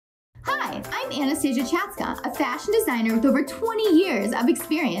Hi, I'm Anastasia, a fashion designer with over 20 years of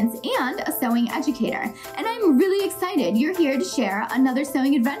experience and a sewing educator. And I'm really excited you're here to share another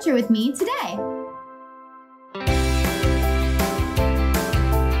sewing adventure with me today.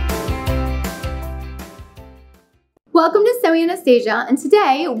 Welcome to Sewing Anastasia, and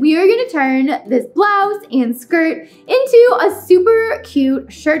today we are going to turn this blouse and skirt into a super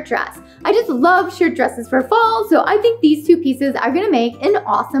cute shirt dress. I just love shirt dresses for fall, so I think these two pieces are going to make an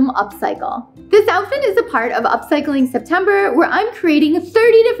awesome upcycle. This outfit is a part of Upcycling September, where I'm creating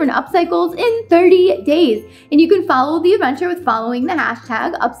 30 different upcycles in 30 days. And you can follow the adventure with following the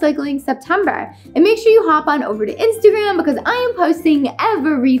hashtag Upcycling September. And make sure you hop on over to Instagram because I am posting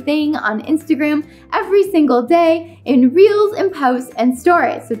everything on Instagram every single day in reels and posts and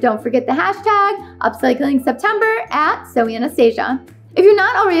stories. So don't forget the hashtag Upcycling September at Sewing Anastasia. If you're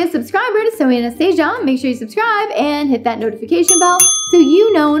not already a subscriber to Sewing Anastasia, make sure you subscribe and hit that notification bell so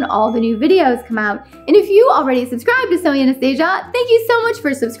you know when all the new videos come out. And if you already subscribed to Sewing Anastasia, thank you so much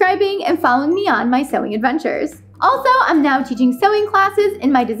for subscribing and following me on my sewing adventures. Also, I'm now teaching sewing classes in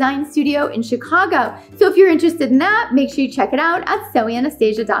my design studio in Chicago. So if you're interested in that, make sure you check it out at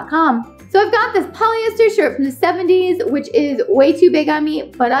sewinganastasia.com. So I've got this polyester shirt from the 70s, which is way too big on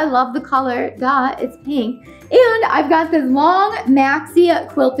me, but I love the color, duh, it's pink. And I've got this long maxi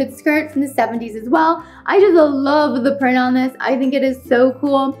quilted skirt from the 70s as well. I just love the print on this. I think it is so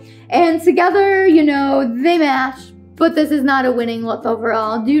cool. And together, you know, they match, but this is not a winning look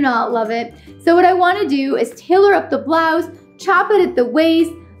overall. Do not love it. So what I want to do is tailor up the blouse, chop it at the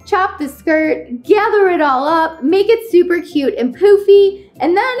waist, chop the skirt, gather it all up, make it super cute and poofy,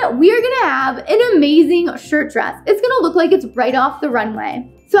 and then we are gonna have an amazing shirt dress. It's gonna look like it's right off the runway.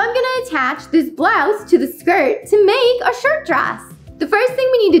 So I'm gonna attach this blouse to the skirt to make a shirt dress. The first thing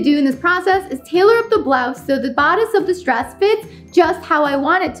we need to do in this process is tailor up the blouse so the bodice of this dress fits just how I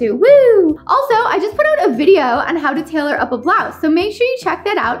want it to. Woo! Also, I just put out a video on how to tailor up a blouse, so make sure you check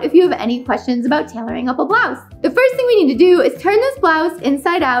that out if you have any questions about tailoring up a blouse. The first thing we need to do is turn this blouse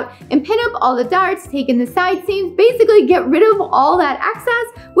inside out and pin up all the darts, take in the side seams, basically get rid of all that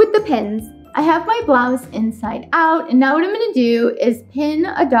excess with the pins. I have my blouse inside out, and now what I'm gonna do is pin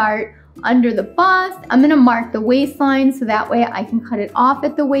a dart under the bust. I'm gonna mark the waistline so that way I can cut it off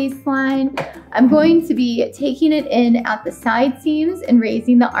at the waistline. I'm going to be taking it in at the side seams and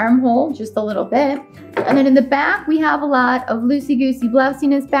raising the armhole just a little bit. And then in the back, we have a lot of loosey-goosey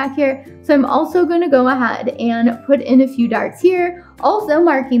blousiness back here. So I'm also gonna go ahead and put in a few darts here, also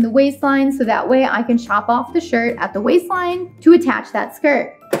marking the waistline so that way I can chop off the shirt at the waistline to attach that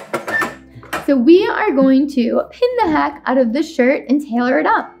skirt. So we are going to pin the heck out of this shirt and tailor it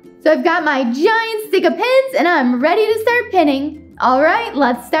up. So I've got my giant stick of pins and I'm ready to start pinning. All right,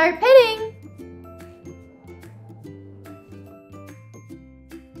 let's start pinning.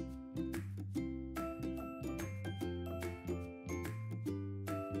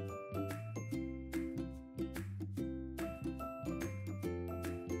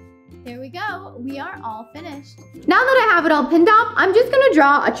 There we go, we are all finished. Now that I have it all pinned up, I'm just gonna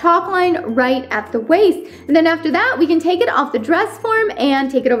draw a chalk line right at the waist. And then after that, we can take it off the dress form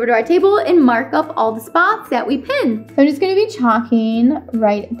and take it over to our table and mark up all the spots that we pinned. So I'm just gonna be chalking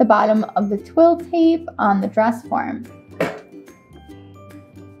right at the bottom of the twill tape on the dress form.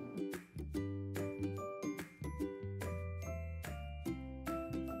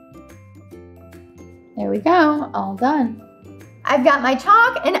 There we go, all done. I've got my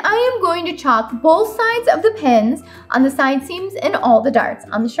chalk and I am going to chalk both sides of the pins on the side seams and all the darts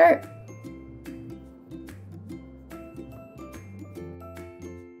on the shirt.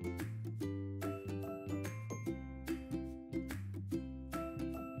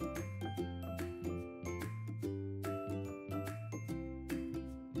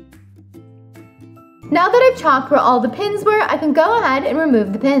 Now that I've chalked where all the pins were, I can go ahead and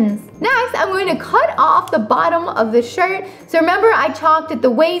remove the pins. Next, I'm going to cut off the bottom of the shirt. So remember, I chalked at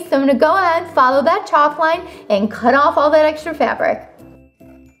the waist, so I'm gonna go ahead, follow that chalk line, and cut off all that extra fabric.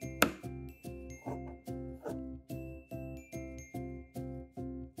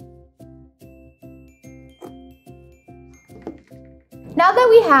 Now that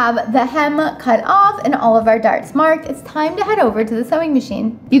we have the hem cut off and all of our darts marked, it's time to head over to the sewing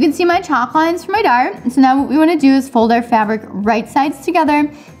machine. You can see my chalk lines for my dart. So now what we want to do is fold our fabric right sides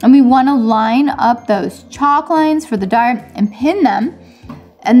together, and we want to line up those chalk lines for the dart and pin them.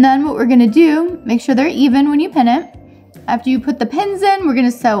 And then what we're going to do, make sure they're even when you pin it. After you put the pins in, we're going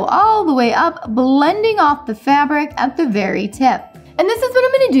to sew all the way up, blending off the fabric at the very tip. And this is what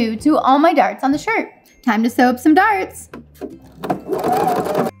I'm going to do to all my darts on the shirt. Time to sew up some darts.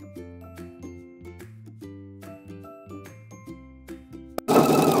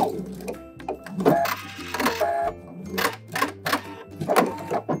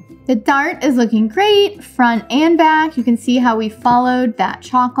 The dart is looking great, front and back. You can see how we followed that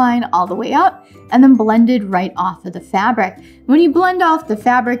chalk line all the way up and then blended right off of the fabric. When you blend off the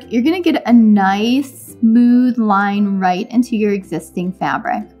fabric, you're gonna get a nice smooth line right into your existing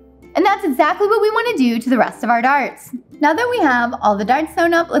fabric. And that's exactly what we wanna do to the rest of our darts. Now that we have all the darts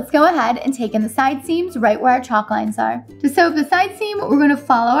sewn up, let's go ahead and take in the side seams right where our chalk lines are. To sew up the side seam, we're gonna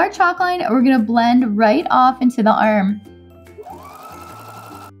follow our chalk line and we're gonna blend right off into the arm.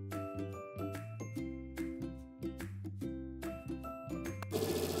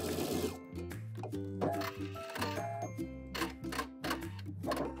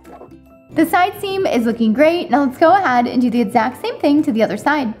 The side seam is looking great. Now let's go ahead and do the exact same thing to the other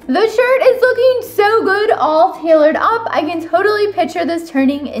side. The shirt is looking so good, all tailored up. I can totally picture this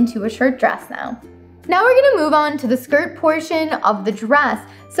turning into a shirt dress now. Now we're gonna move on to the skirt portion of the dress.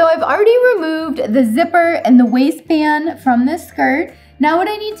 So I've already removed the zipper and the waistband from this skirt. Now what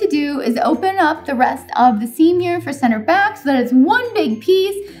I need to do is open up the rest of the seam here for center back so that it's one big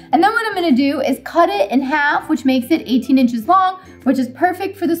piece. And then what I'm gonna do is cut it in half, which makes it 18 inches long, which is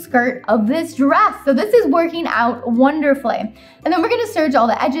perfect for the skirt of this dress. So this is working out wonderfully. And then we're gonna serge all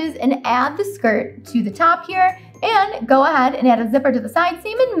the edges and add the skirt to the top here and go ahead and add a zipper to the side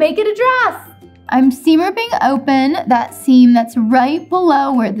seam and make it a dress. I'm seam ripping open that seam that's right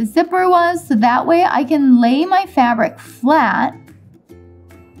below where the zipper was so that way I can lay my fabric flat.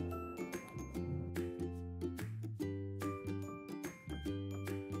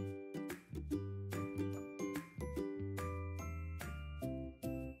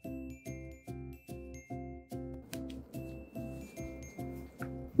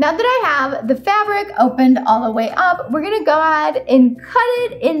 Now that I have the fabric opened all the way up, we're gonna go ahead and cut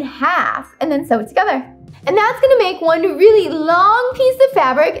it in half and then sew it together. And that's gonna make one really long piece of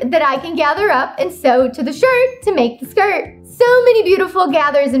fabric that I can gather up and sew to the shirt to make the skirt. So many beautiful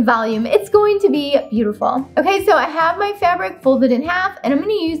gathers in volume. It's going to be beautiful. Okay, so I have my fabric folded in half and I'm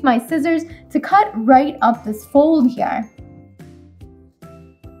gonna use my scissors to cut right up this fold here.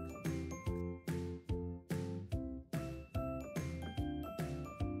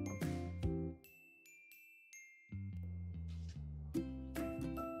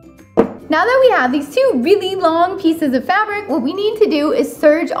 Now that we have these two really long pieces of fabric, what we need to do is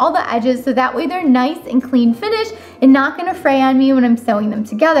serge all the edges so that way they're nice and clean finish and not gonna fray on me when I'm sewing them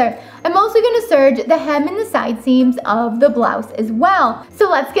together. I'm also gonna serge the hem and the side seams of the blouse as well. So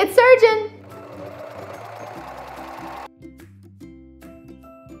let's get serging.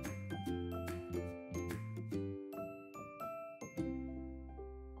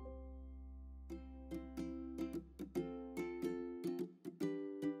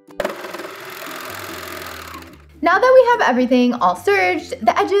 Now that we have everything all serged,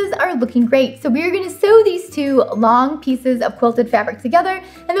 the edges are looking great. So we're gonna sew these two long pieces of quilted fabric together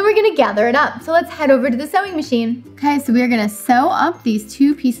and then we're gonna gather it up. So let's head over to the sewing machine. Okay, so we're gonna sew up these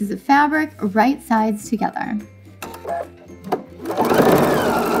two pieces of fabric right sides together.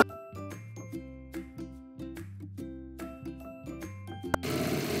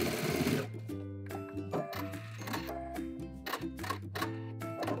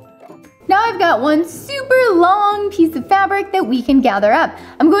 Now I've got one super long piece of fabric that we can gather up.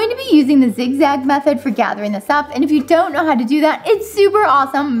 I'm going to be using the zigzag method for gathering this up, and if you don't know how to do that, it's super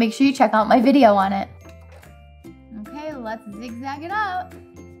awesome. Make sure you check out my video on it. Okay, let's zigzag it out.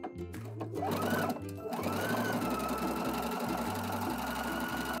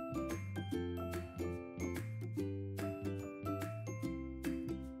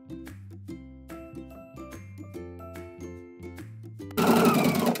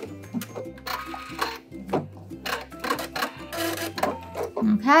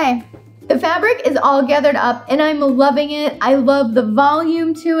 Okay, the fabric is all gathered up and I'm loving it. I love the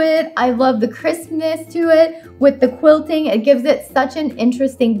volume to it. I love the crispness to it with the quilting. It gives it such an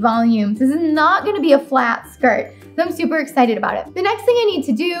interesting volume. This is not gonna be a flat skirt. So I'm super excited about it. The next thing I need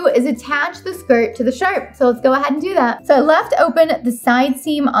to do is attach the skirt to the shirt. So let's go ahead and do that. So I left open the side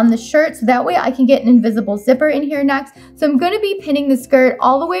seam on the shirt so that way I can get an invisible zipper in here next. So I'm gonna be pinning the skirt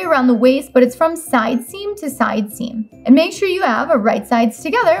all the way around the waist, but it's from side seam to side seam. And make sure you have right sides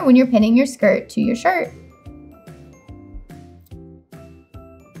together when you're pinning your skirt to your shirt.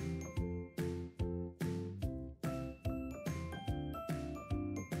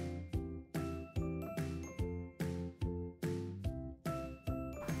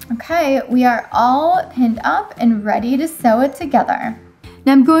 Okay, we are all pinned up and ready to sew it together.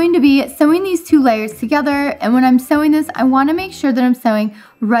 Now I'm going to be sewing these two layers together, and when I'm sewing this, I want to make sure that I'm sewing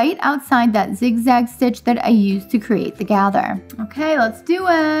right outside that zigzag stitch that I used to create the gather. Okay, let's do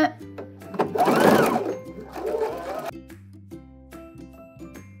it.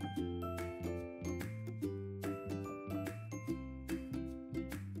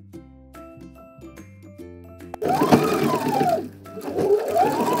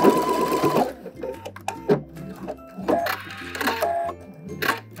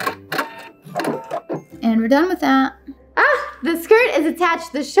 done with that. Ah, the skirt is attached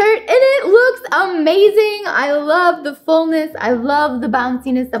to the shirt and it looks amazing. I love the fullness. I love the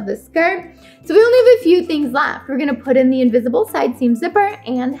bounciness of the skirt. So we only have a few things left. We're gonna put in the invisible side seam zipper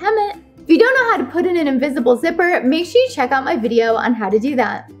and hem it. If you don't know how to put in an invisible zipper, make sure you check out my video on how to do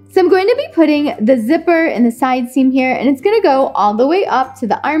that. So I'm going to be putting the zipper in the side seam here, and it's gonna go all the way up to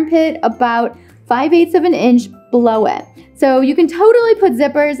the armpit, about 5/8 of an inch below it. So you can totally put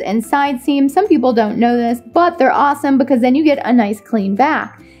zippers in side seams. Some people don't know this, but they're awesome because then you get a nice clean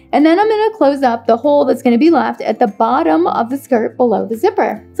back. And then I'm gonna close up the hole that's gonna be left at the bottom of the skirt below the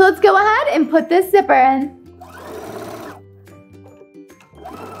zipper. So let's go ahead and put this zipper in.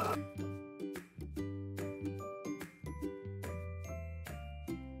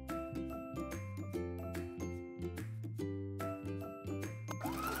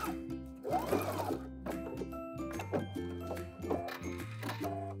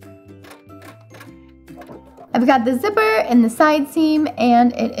 I've got the zipper in the side seam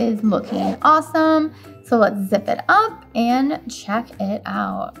and it is looking awesome. So let's zip it up and check it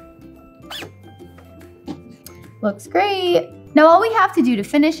out. Looks great. Now all we have to do to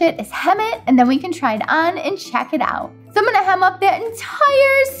finish it is hem it, and then we can try it on and check it out. So I'm gonna hem up that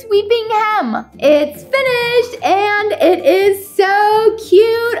entire sweeping hem. It's finished and it is so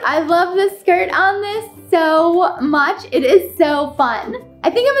cute. I love the skirt on this so much. It is so fun. I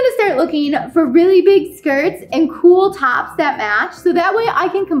think I'm gonna start looking for really big skirts and cool tops that match, so that way I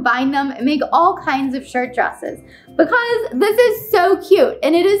can combine them and make all kinds of shirt dresses, because this is so cute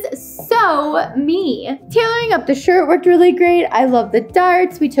and it is so me. Tailoring up the shirt worked really great. I love the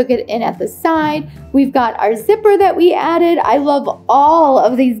darts. We took it in at the side. We've got our zipper that we added. I love all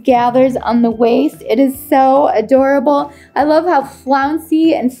of these gathers on the waist. It is so adorable. I love how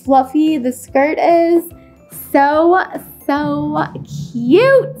flouncy and fluffy the skirt is. So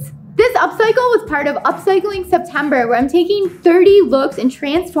cute. This upcycle was part of Upcycling September, where I'm taking 30 looks and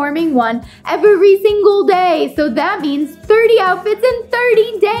transforming one every single day. So that means 30 outfits in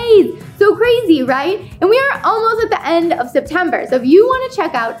 30 days. So crazy, right? And we are almost at the end of September. So if you want to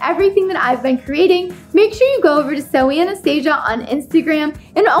check out everything that I've been creating, make sure you go over to Anastasia on Instagram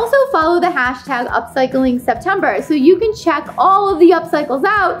and also follow the hashtag Upcycling September so you can check all of the upcycles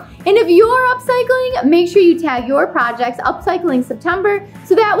out. And if you're upcycling, make sure you tag your projects Upcycling September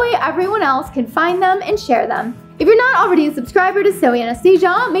so that way everyone else can find them and share them. If you're not already a subscriber to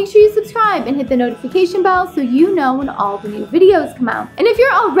Anastasia, make sure you subscribe and hit the notification bell so you know when all the new videos come out. And if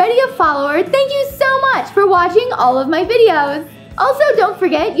you're already a follower, thank you so much for watching all of my videos. Also, don't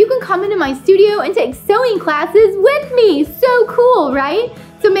forget, you can come into my studio and take sewing classes with me. So cool, right?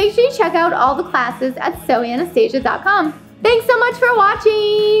 So make sure you check out all the classes at sewanastasia.com. Thanks so much for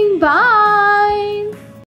watching. Bye.